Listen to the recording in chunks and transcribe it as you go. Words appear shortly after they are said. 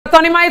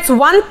Tanima, it's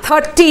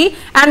 1:30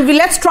 and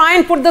let's try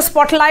and put the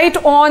spotlight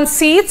on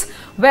seats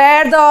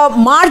where the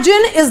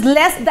margin is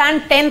less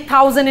than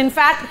 10,000. In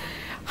fact,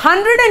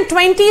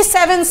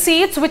 127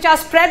 seats which are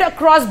spread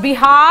across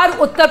Bihar,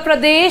 Uttar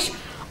Pradesh,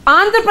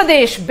 Andhra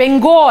Pradesh,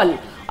 Bengal,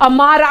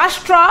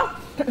 Maharashtra,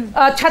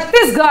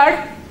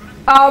 Chhattisgarh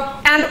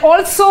and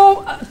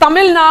also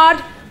Tamil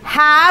Nadu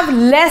have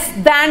less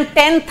than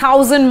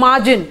 10,000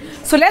 margin.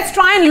 So let's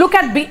try and look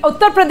at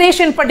Uttar Pradesh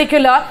in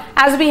particular,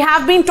 as we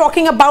have been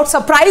talking about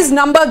surprise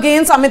number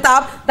gains,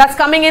 Amitabh, that's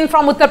coming in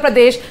from Uttar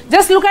Pradesh.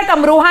 Just look at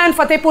Amroha and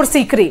Fatehpur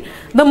Sikri.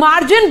 The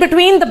margin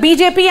between the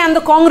BJP and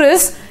the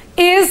Congress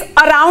is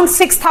around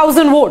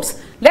 6,000 votes.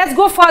 Let's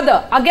go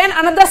further. Again,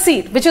 another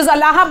seat, which is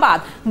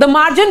Allahabad. The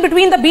margin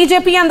between the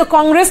BJP and the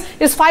Congress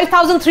is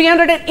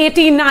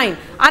 5,389.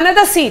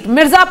 Another seat,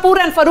 Mirzapur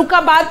and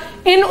Farrukhabad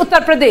in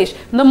Uttar Pradesh.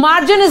 The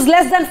margin is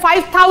less than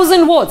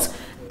 5,000 votes.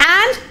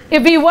 And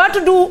if we were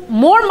to do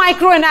more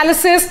micro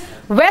analysis,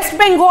 West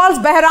Bengal's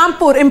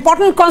Behrampur,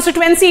 important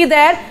constituency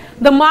there,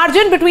 the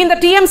margin between the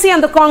TMC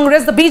and the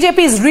Congress, the BJP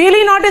is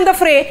really not in the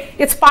fray.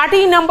 It's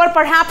party number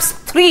perhaps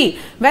 3,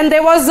 when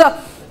there was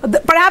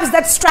perhaps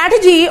that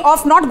strategy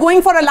of not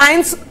going for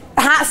alliance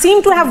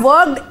seemed to have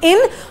worked in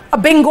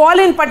Bengal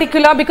in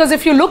particular, because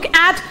if you look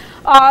at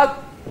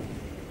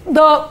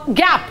the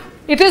gap,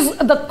 it is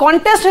the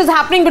contest is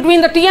happening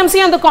between the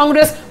TMC and the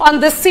Congress on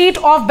this seat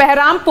of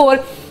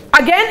Behrampur.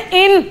 Again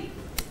in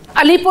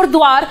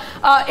Alipurdwar,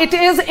 it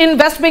is in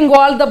West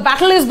Bengal. The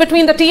battle is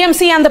between the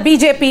TMC and the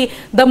BJP.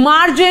 The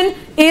margin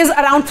is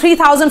around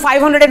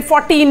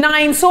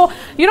 3,549. So,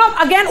 you know,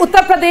 again,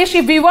 Uttar Pradesh,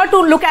 if we were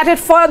to look at it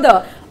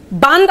further,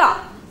 Banda,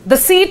 the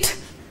seat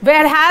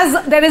where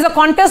there is a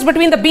contest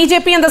between the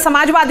BJP and the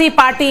Samajwadi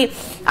party,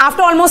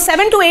 after almost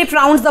 7 to 8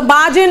 rounds, the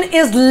margin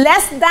is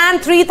less than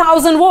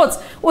 3,000 votes.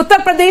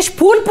 Uttar Pradesh,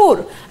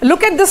 Phulpur,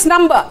 look at this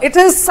number. It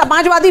is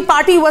Samajwadi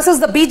party versus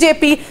the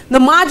BJP. The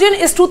margin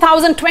is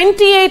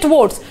 2,028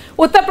 votes.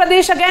 Uttar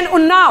Pradesh, again,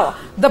 Unnao,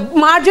 the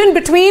margin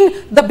between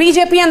the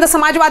BJP and the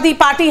Samajwadi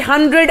party,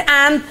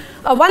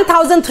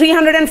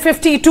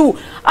 1,352.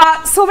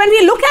 So when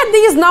we look at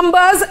these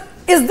numbers,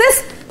 is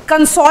this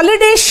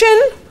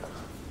consolidation?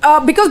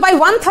 Because by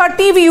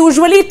 1:30 we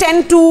usually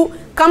tend to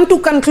come to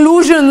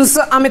conclusions,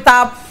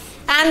 Amitabh.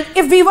 And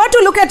if we were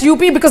to look at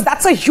UP, because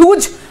that's a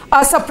huge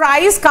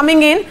surprise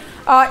coming in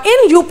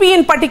UP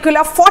in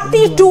particular,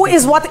 42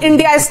 is what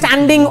India is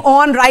standing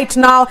on right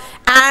now.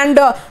 And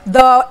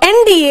the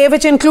NDA,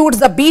 which includes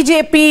the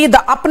BJP,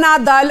 the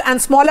Apna Dal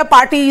and smaller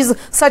parties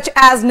such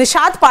as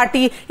Nishad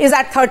Party, is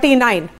at 39.